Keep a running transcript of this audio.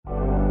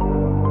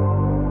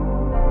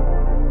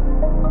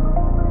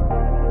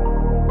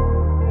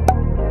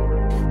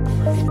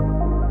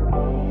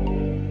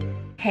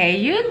Hey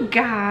you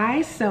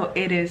guys, so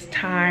it is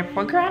time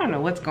for, girl, I don't know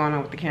what's going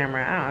on with the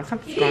camera. I don't know,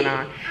 something's going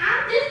on.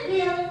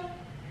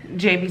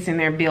 JB's in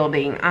there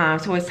building.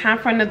 So it's time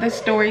for another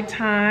story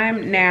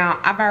time. Now,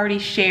 I've already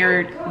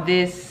shared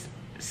this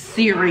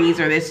series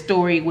or this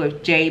story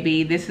with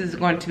JB. This is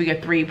going to be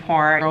a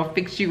 3-part. I'll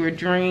fix you a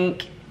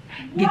drink,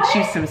 get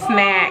you some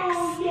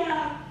snacks,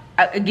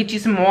 get you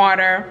some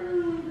water.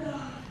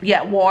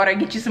 Yeah, water,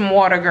 get you some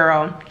water,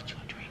 girl.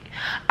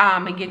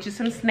 And get you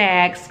some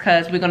snacks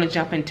because we're going to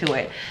jump into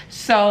it.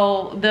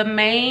 So the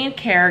main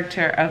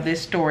character of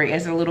this story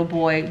is a little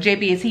boy.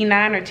 JB, is he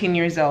 9 or 10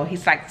 years old?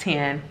 He's like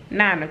 10,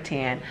 9 or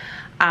 10.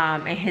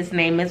 And his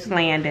name is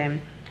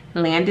Landon.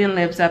 Landon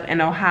lives up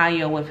in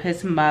Ohio with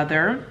his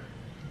mother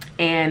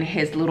and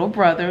his little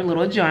brother,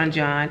 little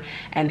John,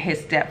 and his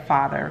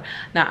stepfather.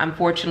 Now,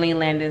 unfortunately,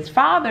 Landon's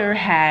father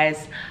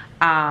has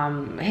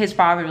his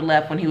father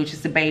left when he was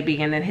just a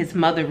baby, and then his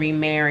mother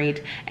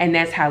remarried, and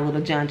that's how little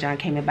John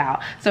came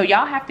about. So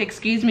y'all have to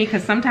excuse me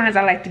because sometimes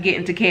I like to get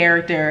into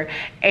character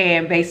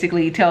and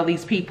basically tell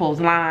these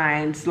people's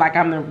lines like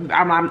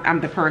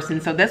I'm the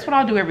person. So that's what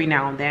I'll do every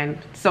now and then.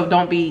 So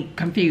don't be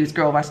confused,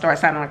 girl, if I start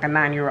sounding like a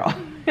 9-year-old.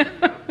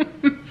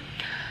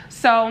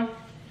 So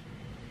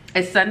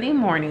it's Sunday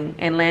morning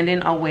and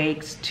Landon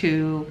awakes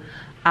to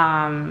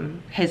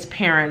his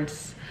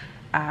parents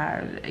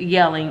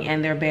yelling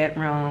in their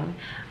bedroom.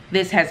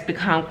 This has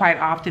become quite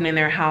often in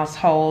their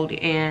household,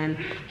 and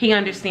he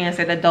understands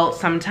that adults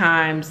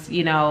sometimes,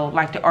 you know,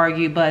 like to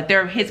argue, but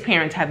his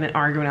parents have been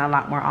arguing a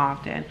lot more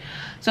often.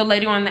 So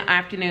later on in the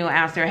afternoon,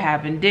 as they're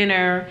having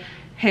dinner,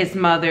 his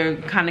mother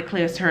kind of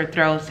clears her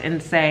throat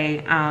and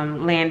say,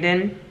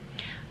 Landon,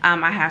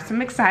 I have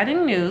some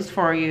exciting news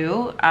for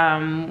you.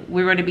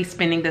 We're going to be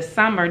spending the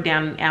summer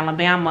down in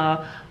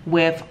Alabama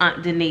with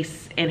Aunt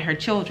Denise and her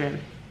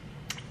children.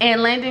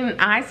 And Landon's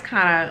eyes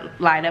kind of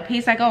light up.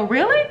 He's like, oh,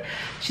 really?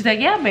 She's like,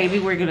 yeah, baby,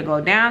 we're going to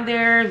go down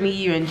there, me,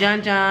 you, and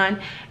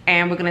John,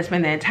 and we're going to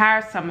spend the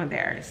entire summer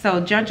there. So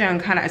Landon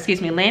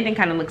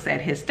kind of looks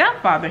at his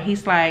stepfather.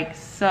 He's like,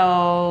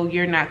 so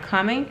you're not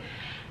coming?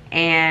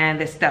 And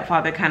the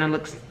stepfather kind of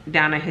looks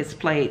down at his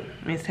plate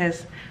and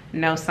says,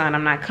 no, son,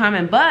 I'm not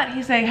coming. But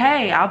he's like,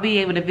 hey, I'll be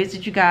able to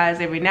visit you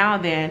guys every now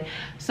and then.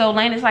 So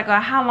Landon's like,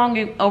 well, how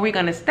long are we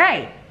going to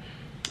stay?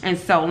 And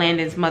so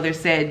Landon's mother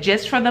said,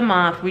 just for the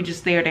month, we're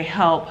just there to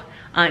help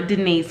Aunt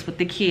Denise with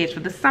the kids for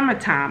the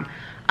summertime.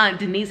 Aunt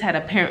Denise had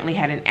apparently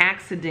had an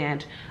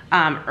accident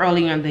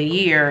earlier in the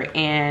year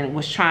and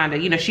was trying to,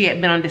 you know, she had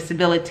been on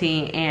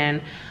disability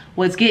and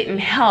was getting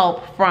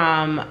help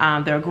from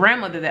their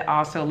grandmother that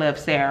also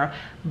lives there,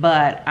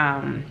 but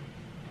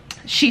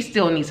she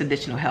still needs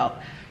additional help.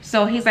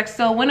 So he's like,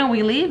 so when are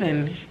we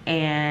leaving?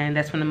 And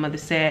that's when the mother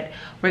said,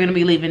 we're gonna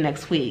be leaving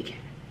next week.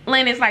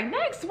 Landon's like,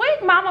 next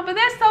week, mama, but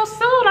that's so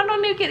soon. I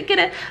don't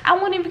even I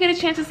won't even get a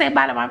chance to say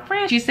bye to my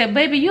friends. She said,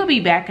 baby, you'll be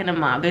back in a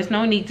month. There's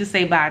no need to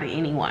say bye to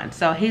anyone.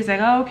 So he's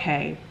like,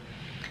 okay.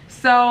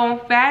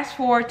 So fast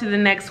forward to the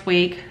next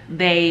week,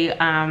 they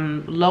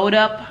load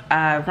up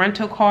a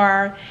rental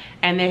car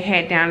and they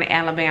head down to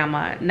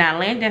Alabama. Now,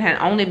 Landon had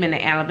only been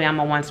to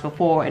Alabama once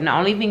before, and the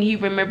only thing he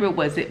remembered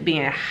was it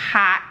being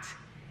hot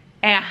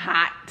and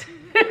hot.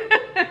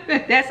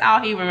 That's all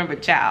he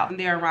remembered, child.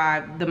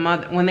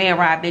 When they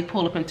arrived, they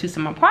pull up into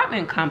some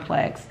apartment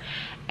complex,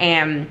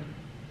 and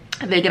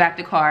they get out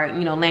the car.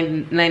 You know,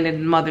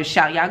 Landon's mother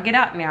shout, y'all get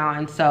out now.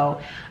 And so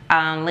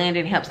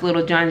Landon helps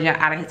little John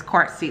out of his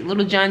cart seat.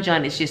 Little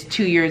John is just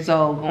 2 years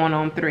old, going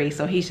on 3,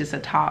 so he's just a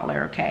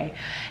toddler, okay?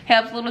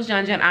 Helps little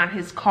John out of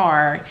his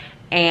car,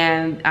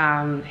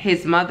 and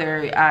his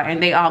mother,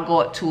 and they all go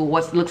up to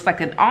what looks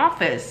like an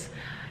office,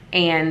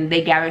 and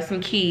they gather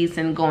some keys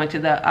and go into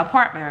the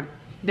apartment.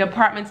 The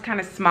apartment's kind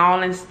of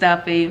small and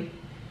stuffy,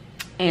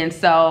 and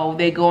so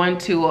they go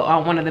into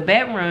one of the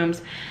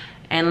bedrooms,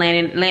 and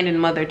Landon's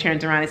mother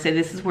turns around and said,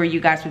 this is where you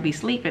guys would be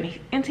sleeping.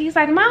 And he's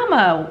like,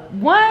 mama,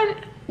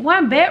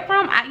 one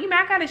bedroom?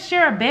 I gotta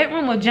share a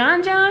bedroom with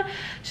John?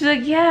 She's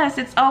like, yes,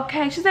 it's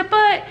okay. She said,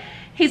 but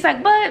he's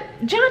like, but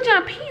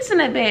John pees in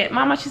the bed.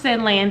 Mama, she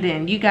said,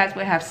 Landon, you guys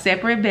would have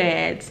separate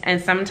beds,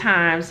 and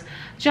sometimes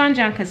John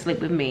can sleep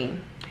with me.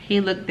 He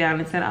looked down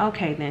and said,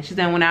 okay then. She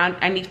said, well, now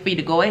I need for you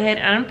to go ahead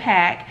and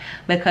unpack,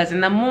 because in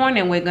the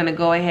morning we're gonna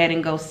go ahead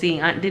and go see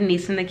Aunt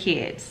Denise and the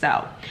kids.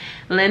 So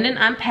Landon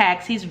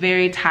unpacks. He's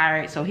very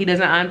tired, so he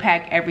doesn't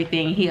unpack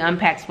everything. He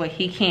unpacks what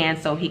he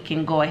can so he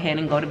can go ahead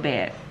and go to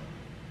bed.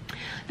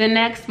 The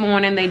next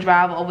morning they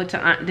drive over to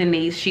Aunt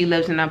Denise. She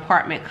lives in an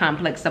apartment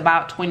complex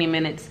about 20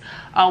 minutes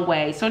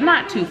away, so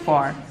not too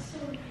far.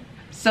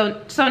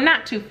 So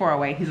not too far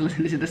away. He's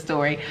listening to the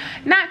story.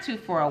 Not too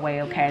far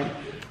away, okay?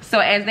 So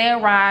as they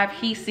arrive,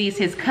 he sees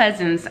his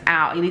cousins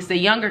out, at least the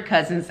younger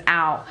cousins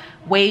out,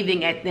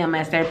 waving at them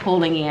as they're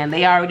pulling in.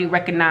 They already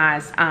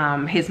recognize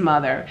his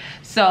mother.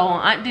 So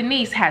Aunt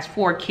Denise has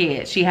 4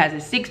 kids. She has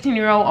a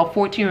 16-year-old, a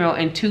 14-year-old,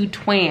 and 2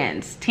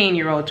 twins,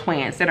 10-year-old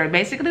twins that are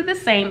basically the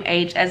same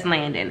age as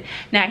Landon.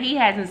 Now, he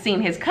hasn't seen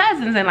his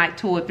cousins in like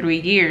 2 or 3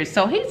 years,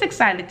 so he's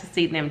excited to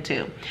see them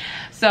too.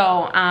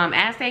 So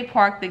as they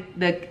park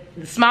the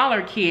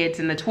smaller kids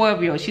and the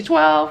 12-year-old. She's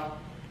 12,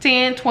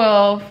 10,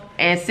 12,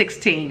 and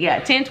 16. Yeah,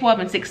 10, 12,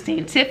 and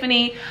 16.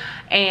 Tiffany,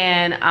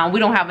 and we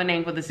don't have a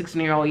name for the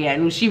 16-year-old yet.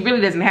 And she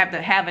really doesn't have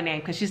to have a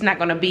name because she's not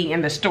going to be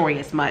in the story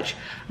as much.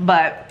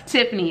 But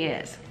Tiffany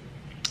is.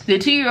 The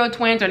 2-year-old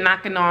twins are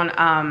knocking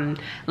on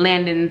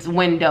Landon's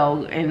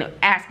window and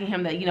asking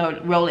him to, you know,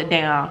 roll it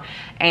down.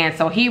 And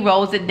so he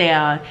rolls it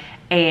down.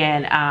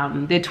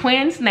 And the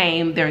twins'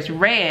 name, there's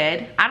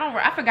Red.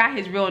 I forgot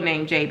his real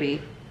name,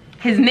 JB.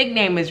 His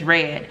nickname is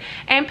Red.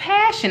 And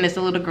Passion is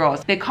the little girl.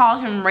 They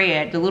call him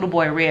Red, the little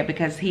boy Red,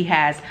 because he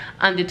has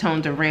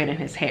undertones of red in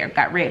his hair.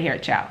 Got red hair,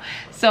 child.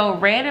 So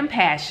Red and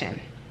Passion.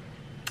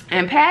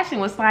 And Passion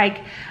was like,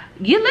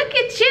 you look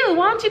at you,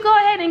 why don't you go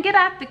ahead and get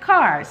out the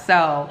car?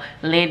 So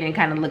Landon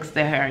kind of looks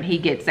at her and he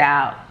gets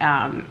out,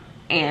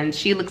 and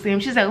she looks at him.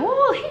 She's like,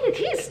 oh,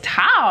 he's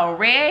tall,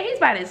 Red. He's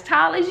about as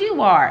tall as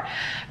you are.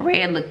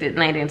 Red looked at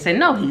Landon and said,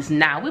 no, he's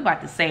not. We're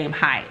about the same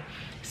height.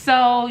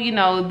 So, you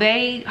know,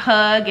 they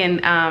hug,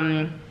 and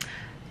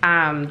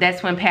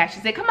that's when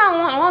Passion said, come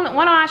on,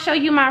 why don't I show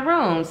you my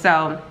room?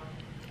 So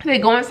they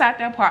go inside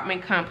the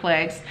apartment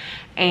complex,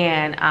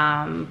 and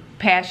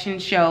Passion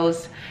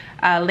shows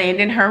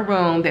Landon her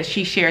room that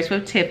she shares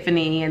with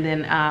Tiffany, and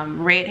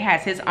then Red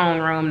has his own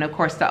room, and of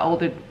course the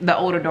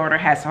older daughter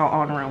has her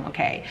own room.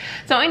 Okay,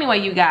 so anyway,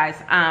 you guys,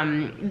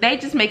 they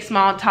just make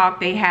small talk.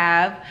 They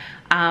have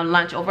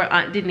lunch over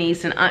Aunt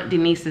Denise, and Aunt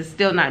Denise is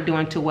still not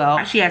doing too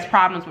well. She has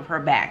problems with her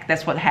back.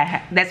 That's what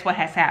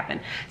has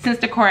happened since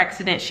the car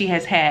accident. She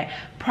has had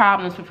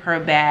problems with her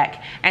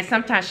back, and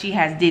sometimes she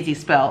has dizzy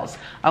spells.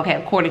 Okay,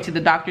 according to the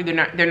doctor,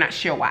 they're not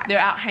sure why. They're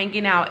out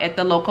hanging out at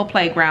the local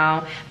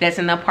playground that's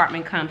in the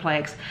apartment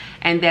complex,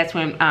 and that's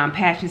when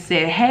Passion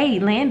said, hey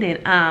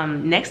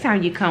Landon, next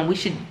time you come, we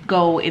should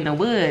go in the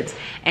woods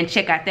and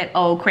check out that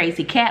old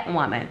crazy cat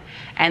woman.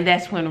 And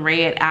that's when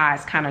Red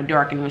eyes kind of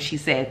darkened when she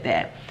said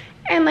that.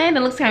 And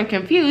Landon looks kind of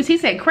confused. He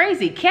said,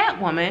 crazy cat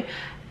woman?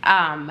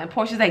 And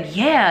Portia's like,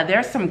 yeah,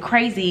 there's some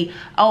crazy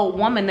old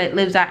woman that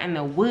lives out in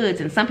the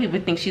woods, and some people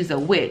think she's a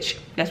witch.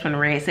 That's when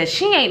Red says,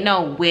 she ain't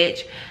no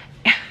witch.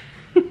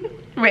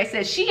 Red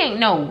says, she ain't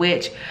no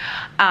witch.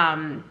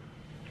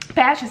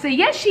 Passion said,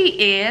 yes,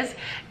 she is.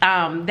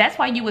 That's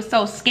why you were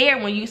so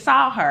scared when you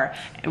saw her.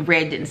 And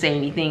Red didn't say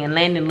anything, and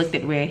Landon looked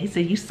at Red. He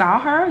said, you saw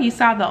her? You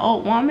saw the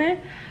old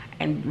woman?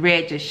 And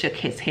Red just shook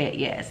his head,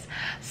 yes.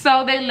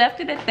 So they left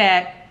it at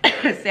that,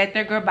 said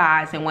their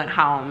goodbyes, and went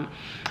home.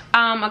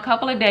 A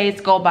couple of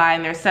days go by,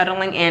 and they're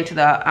settling into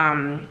the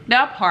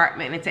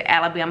apartment into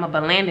Alabama,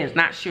 but Landon's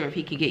not sure if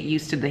he can get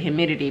used to the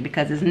humidity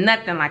because it's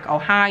nothing like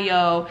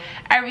Ohio.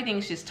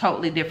 Everything's just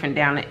totally different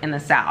down in the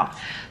South.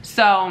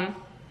 So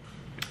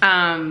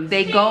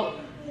they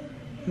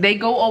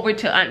go over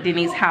to Aunt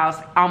Denise's house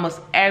almost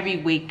every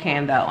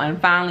weekend though,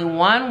 and finally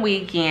one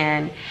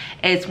weekend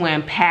is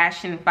when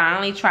Passion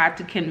finally tried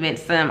to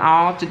convince them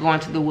all to go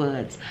into the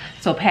woods.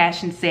 So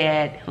Passion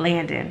said,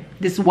 Landon,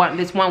 this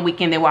one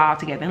weekend they were all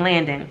together,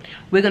 Landon,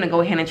 we're gonna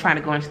go ahead and try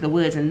to go into the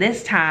woods, and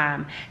this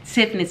time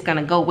Tiffany's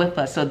gonna go with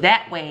us, so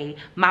that way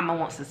Mama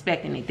won't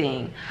suspect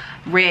anything.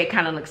 Red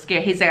kind of looked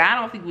scared. He said, I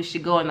don't think we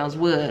should go in those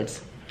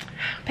woods.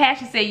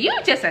 Passion said,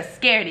 you're just a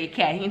scaredy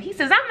cat. And he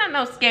says, I'm not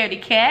no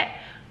scaredy cat.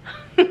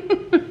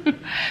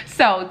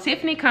 So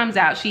Tiffany comes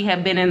out. She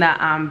had been in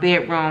the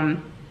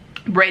bedroom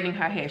braiding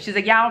her hair. She's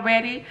like, y'all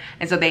ready?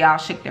 And so they all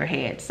shook their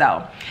heads.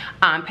 So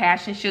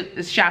Passion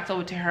shots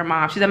over to her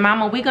mom. She said,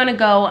 Mama, we're gonna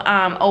go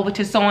over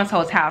to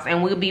so-and-so's house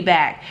and we'll be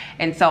back.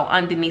 And so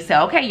Denise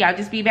said, okay, y'all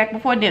just be back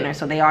before dinner.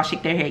 So they all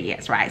shook their head,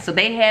 yes, right? So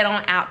they head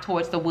on out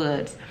towards the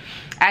woods.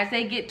 As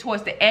they get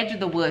towards the edge of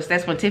the woods,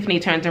 that's when Tiffany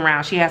turns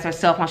around. She has her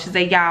cell phone. She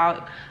said,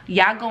 y'all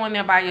go in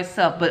there by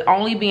yourself, but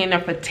only be in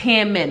there for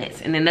 10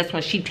 minutes. And then that's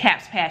when she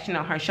taps Passion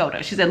on her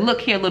shoulder. She said,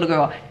 look here, little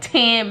girl,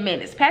 10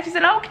 minutes. Passion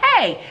said,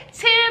 okay,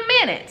 10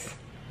 minutes.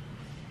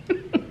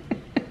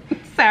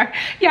 Sorry,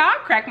 y'all, I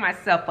cracked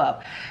myself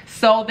up.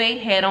 So they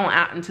head on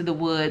out into the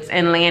woods,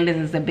 and Landon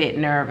is a bit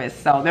nervous.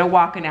 So they're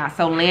walking out.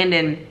 So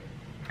Landon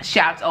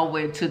shouts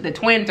over to the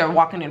twins are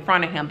walking in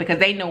front of him because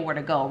they know where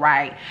to go,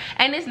 right?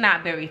 And it's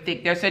not very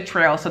thick. There's a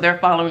trail, so they're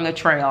following a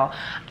trail.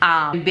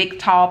 Big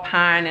tall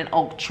pine and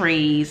oak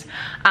trees,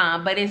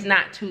 but it's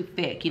not too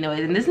thick, you know,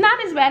 and it's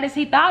not as bad as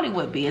he thought it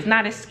would be. It's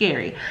not as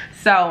scary.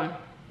 So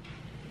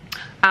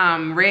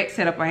Red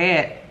set up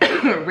ahead.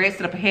 Red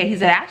set up ahead. He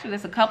said, actually,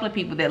 there's a couple of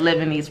people that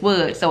live in these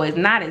woods, so it's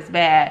not as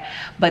bad,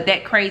 but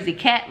that crazy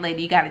cat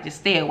lady you gotta just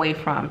stay away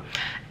from.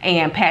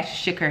 And Passion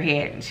shook her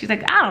head. She's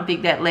like, I don't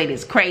think that lady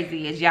is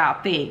crazy as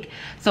y'all think.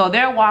 So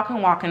they're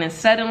walking, and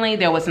suddenly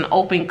there was an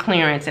open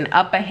clearance, and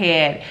up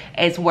ahead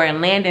is where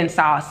Landon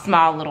saw a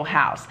small little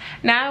house.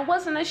 Now, it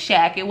wasn't a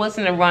shack, it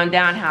wasn't a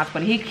rundown house,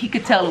 but he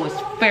could tell it was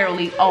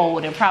fairly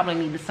old and probably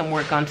needed some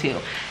work on too.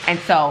 And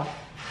so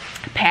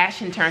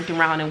Passion turned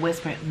around and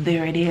whispered,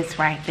 there it is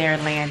right there,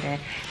 Landon.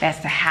 That's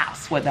the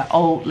house where the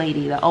old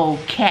lady, the old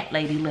cat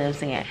lady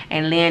lives in.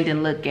 And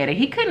Landon looked at it.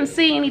 He couldn't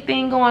see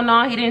anything going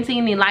on. He didn't see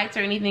any lights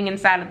or anything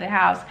inside of the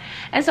house.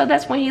 And so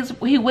that's when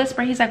he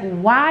whispered, he's like,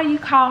 why you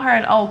call her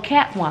an old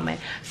cat woman?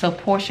 So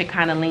Portia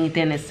kind of leaned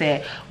in and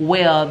said,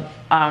 well,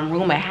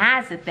 rumor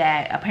has it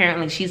that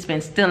apparently she's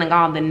been stealing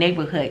all the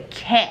neighborhood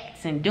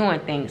cats and doing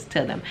things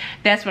to them.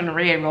 That's when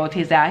Red rolled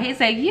his out. He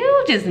said,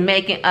 you just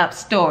making up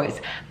stories.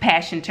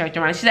 Passion turned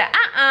around. She said,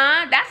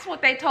 that's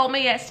what they told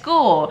me at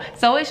school.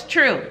 So it's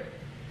true.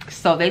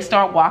 So they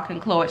start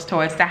walking towards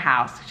the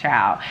house,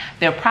 child.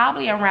 They're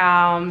probably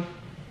around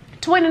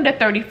 20 to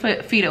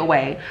 30 feet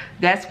away.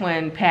 That's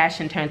when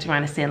Passion turns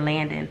around and said,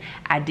 Landon,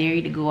 I dare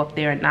you to go up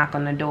there and knock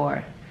on the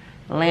door.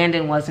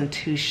 Landon wasn't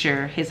too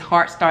sure. His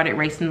heart started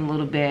racing a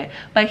little bit,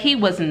 but he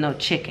wasn't no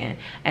chicken.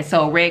 And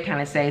so Red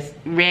kind of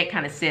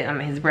said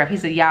under his breath, he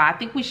said, y'all, I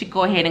think we should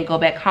go ahead and go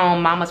back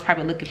home. Mama's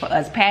probably looking for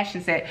us.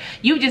 Passion said,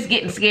 you just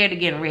getting scared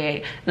again,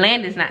 Red.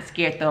 Landon's not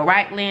scared though,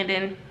 right,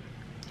 Landon?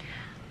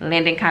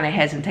 Landon kind of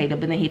hesitated,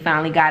 but then he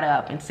finally got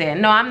up and said,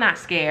 no, I'm not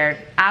scared.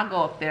 I'll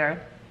go up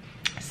there.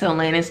 So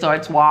Landon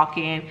starts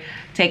walking,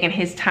 taking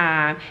his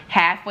time.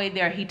 Halfway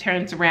there, he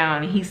turns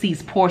around and he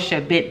sees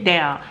Portia bent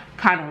down,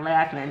 kind of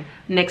laughing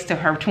next to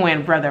her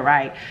twin brother,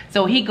 right?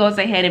 So he goes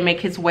ahead and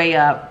makes his way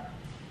up.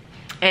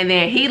 And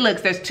then he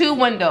looks, there's two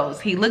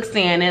windows. He looks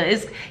in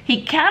and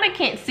he kind of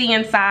can't see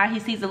inside. He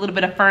sees a little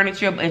bit of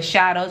furniture and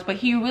shadows, but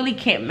he really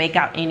can't make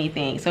out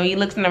anything. So he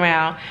looks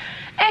around.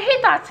 And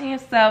he thought to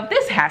himself,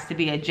 this has to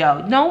be a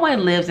joke. No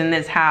one lives in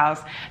this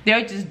house.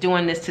 They're just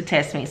doing this to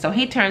test me. So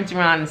he turns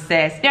around and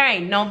says, there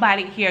ain't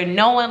nobody here.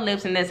 No one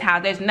lives in this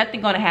house. There's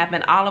nothing going to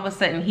happen. All of a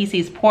sudden, he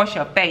sees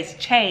Portia's face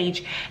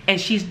change. And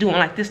she's doing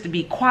like this to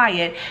be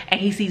quiet. And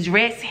he sees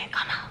Red saying,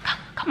 come on,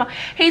 come on.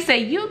 He said,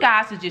 you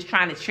guys are just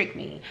trying to trick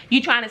me.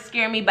 You trying to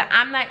scare me, but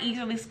I'm not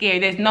easily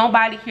scared. There's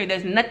nobody here.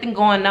 There's nothing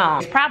going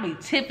on. It's probably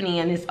Tiffany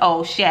in this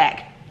old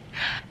shack.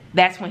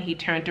 That's when he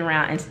turned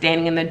around, and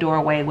standing in the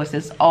doorway was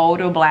this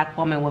older black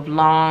woman with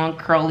long,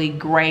 curly,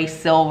 gray,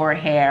 silver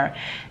hair.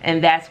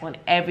 And that's when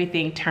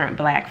everything turned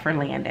black for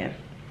Landon.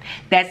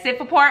 That's it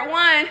for part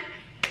 1.